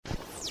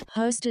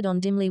Hosted on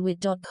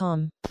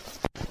dimlywit.com.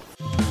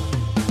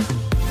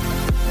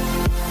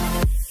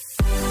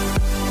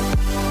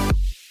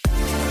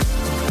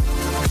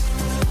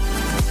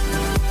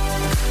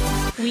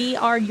 We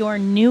are your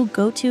new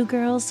go-to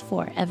girls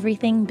for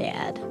everything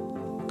bad. Do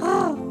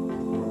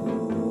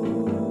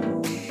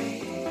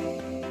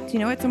you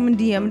know what someone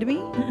DM'd me?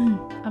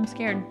 I'm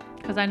scared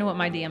because I know what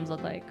my DMs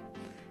look like.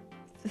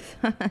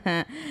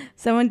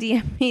 Someone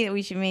DM'd me that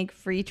we should make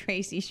free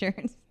Tracy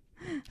shirts.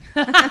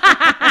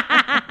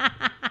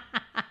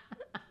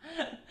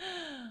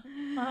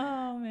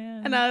 Oh,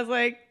 man. And I was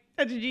like,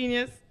 that's a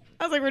genius.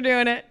 I was like, we're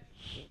doing it.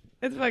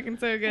 It's fucking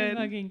so good. I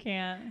fucking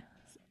can't.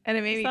 And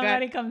it made me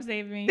Somebody come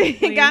save me.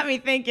 it got me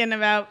thinking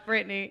about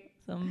Brittany.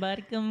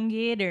 Somebody come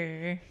get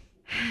her.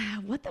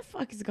 What the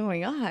fuck is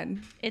going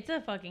on? It's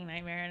a fucking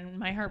nightmare, and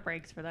my heart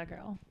breaks for that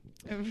girl.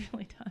 It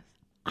really does.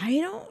 I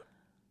don't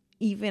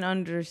even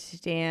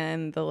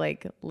understand the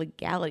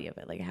legality of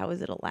it. Like, how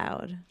is it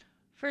allowed?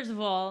 First of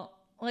all,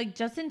 like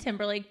Justin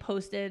Timberlake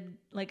posted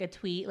like a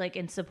tweet like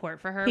in support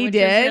for her, He which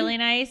did? was really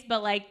nice.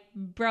 But like,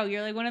 bro,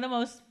 you're like one of the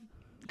most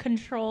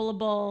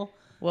controllable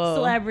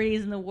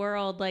celebrities in the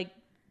world. Like,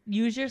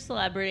 use your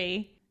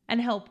celebrity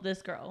and help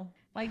this girl.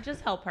 Like,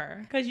 just help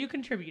her because you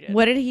contributed.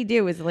 What did he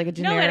do? Was it like a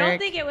generic? No, I don't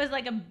think it was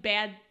like a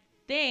bad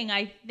thing.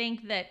 I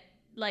think that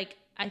like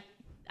I'm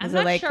Was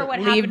not it like, sure what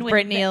leave happened with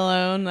Brittany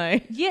alone?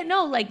 Like, yeah,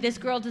 no, like this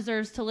girl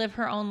deserves to live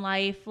her own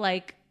life,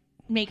 like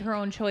make her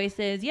own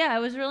choices. Yeah, it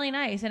was really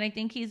nice, and I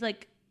think he's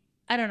like,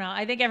 I don't know.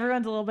 I think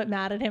everyone's a little bit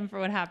mad at him for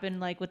what happened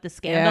like with the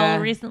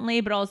scandal recently,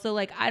 but also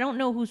like I don't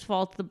know whose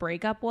fault the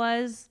breakup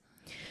was.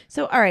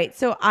 so all right.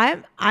 So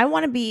I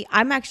want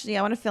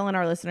to fill in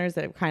our listeners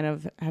that kind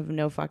of have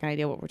no fucking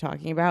idea what we're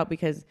talking about,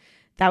 because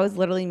that was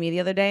literally me the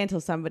other day until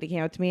somebody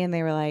came up to me and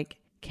they were like,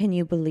 "Can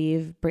you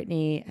believe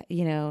Brittany?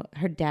 You know,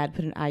 her dad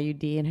put an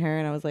IUD in her,"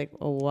 and I was like,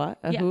 "Oh, what?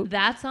 Yeah,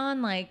 that's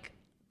on like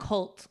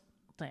cult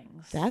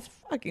things. That's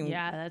fucking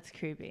that's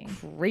creepy.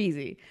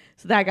 crazy."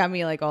 So that got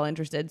me like all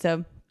interested.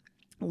 So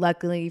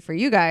luckily for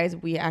you guys,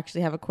 we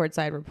actually have a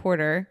courtside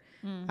reporter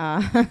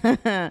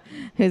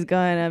who's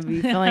going to be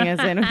filling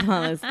us in with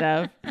all this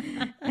stuff.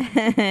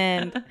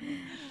 And,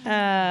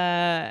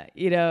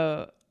 you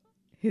know,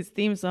 his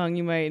theme song,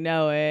 you might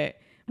know it,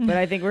 but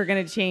I think we're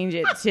going to change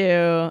it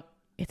to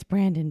 "It's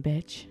Brandon,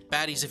 bitch."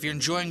 Baddies, if you're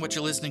enjoying what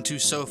you're listening to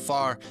so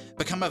far,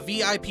 become a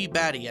VIP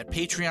baddie at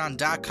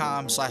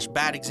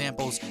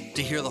patreon.com/badexamples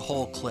to hear the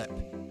whole clip.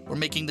 We're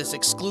making this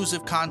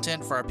exclusive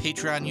content for our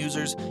Patreon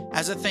users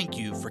as a thank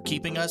you for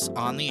keeping us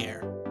on the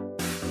air.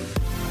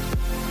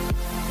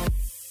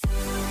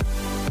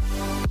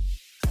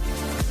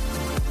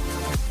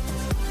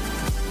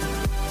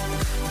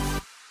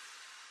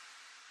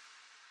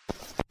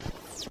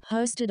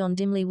 Hosted on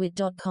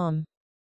dimlywit.com.